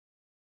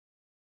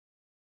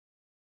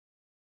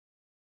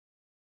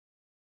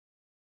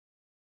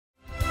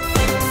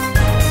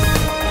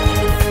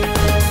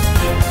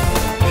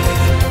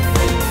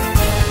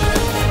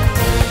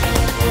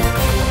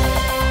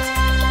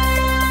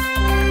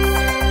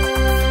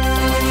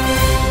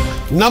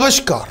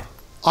Namaskar,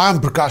 I am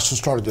Prakash,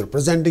 Astrologer,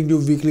 presenting you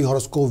weekly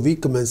horoscope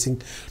week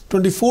commencing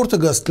 24th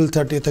August till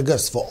 30th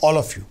August for all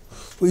of you,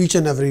 for each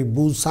and every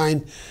moon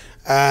sign.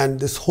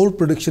 And this whole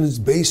prediction is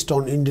based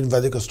on Indian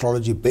Vedic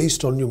astrology,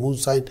 based on your moon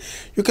sign.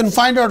 You can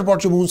find out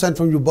about your moon sign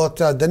from your birth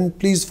chart, then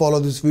please follow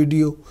this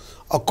video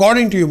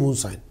according to your moon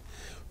sign.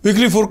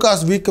 Weekly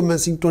forecast week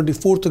commencing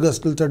 24th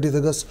August till 30th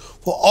August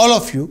for all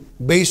of you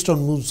based on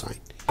moon sign.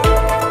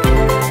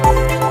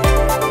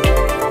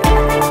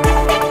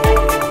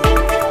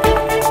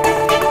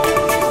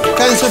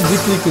 Cancer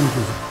weekly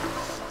conclusion.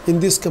 In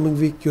this coming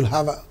week, you'll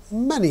have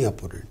many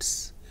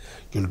opponents.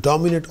 You'll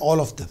dominate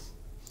all of them.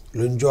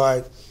 You'll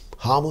enjoy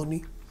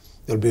harmony.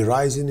 There'll be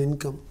rise in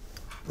income,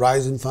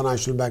 rise in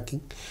financial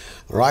backing,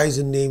 rise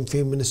in name,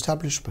 fame and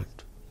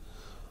establishment.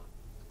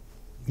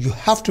 You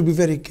have to be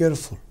very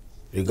careful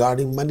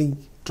regarding money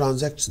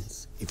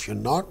transactions. If you're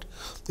not,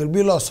 there'll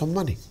be a loss of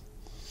money.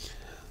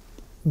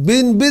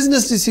 In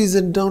business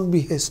decision, don't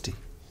be hasty.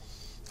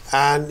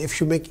 And if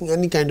you're making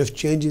any kind of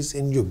changes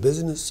in your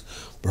business,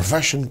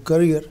 profession,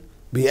 career,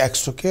 be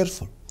extra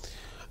careful.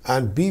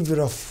 And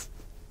beware of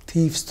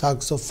thieves,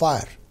 thugs of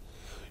fire.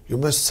 You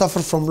must suffer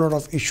from a lot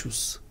of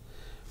issues.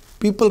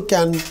 A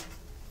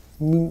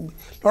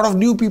lot of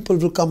new people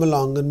will come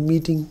along and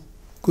meeting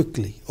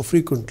quickly or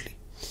frequently.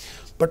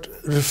 But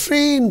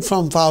refrain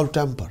from foul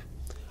temper,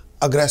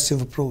 aggressive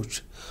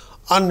approach,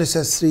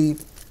 unnecessary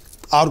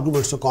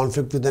arguments or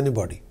conflict with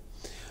anybody.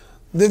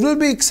 There will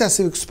be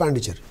excessive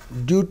expenditure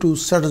due to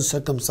certain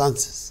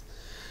circumstances,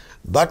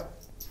 but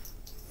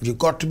you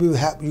got to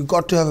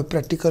have a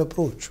practical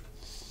approach.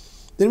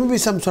 There may be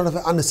some sort of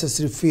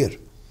unnecessary fear,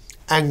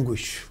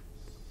 anguish,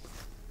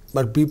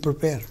 but be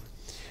prepared.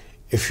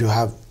 If you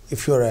have a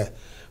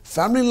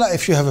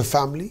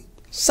family,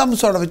 some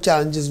sort of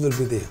challenges will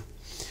be there,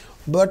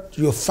 but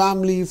your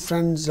family,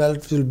 friends,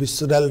 relatives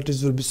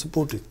will be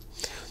supportive.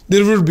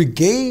 There will be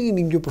gain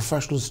in your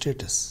professional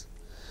status.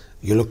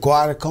 You'll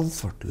acquire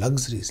comfort,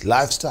 luxuries,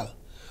 lifestyle.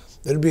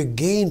 There will be a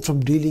gain from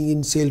dealing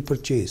in sale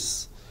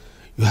purchase.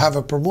 You have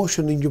a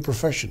promotion in your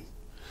profession.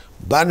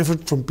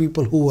 Benefit from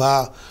people who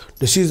are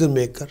decision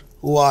maker,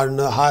 who are in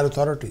higher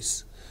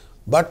authorities.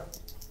 But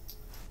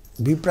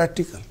be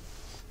practical.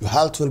 Your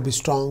health will be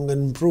strong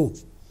and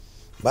improve.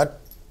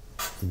 But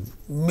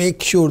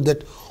make sure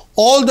that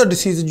all the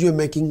decisions you are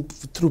making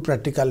through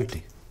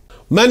practicality.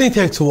 Many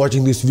thanks for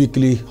watching this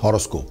weekly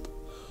horoscope.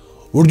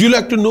 Would you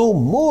like to know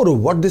more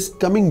of what this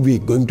coming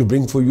week going to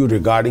bring for you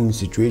regarding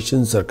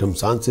situations,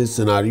 circumstances,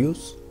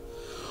 scenarios?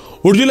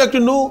 Would you like to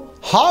know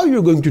how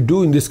you're going to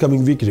do in this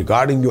coming week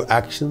regarding your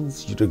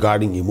actions,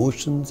 regarding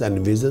emotions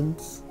and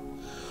visions?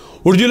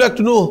 Would you like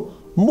to know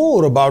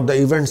more about the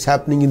events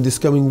happening in this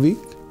coming week?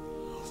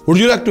 Would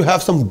you like to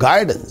have some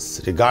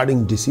guidance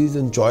regarding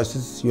decision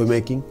choices you're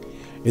making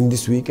in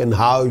this week and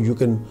how you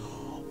can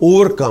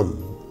overcome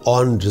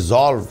and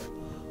resolve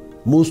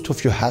most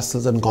of your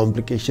hassles and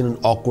complication and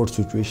awkward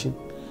situation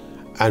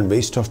and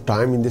waste of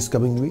time in this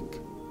coming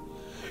week?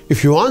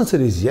 If your answer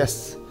is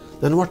yes,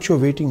 then what you're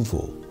waiting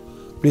for?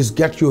 Please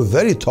get your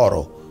very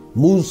thorough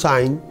moon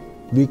sign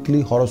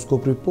weekly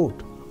horoscope report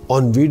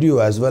on video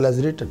as well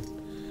as written.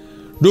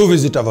 Do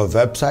visit our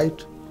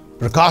website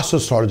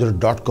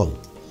prakashastrologer.com,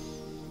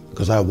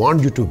 because I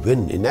want you to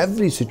win in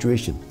every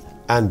situation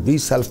and be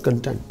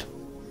self-content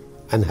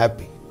and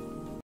happy.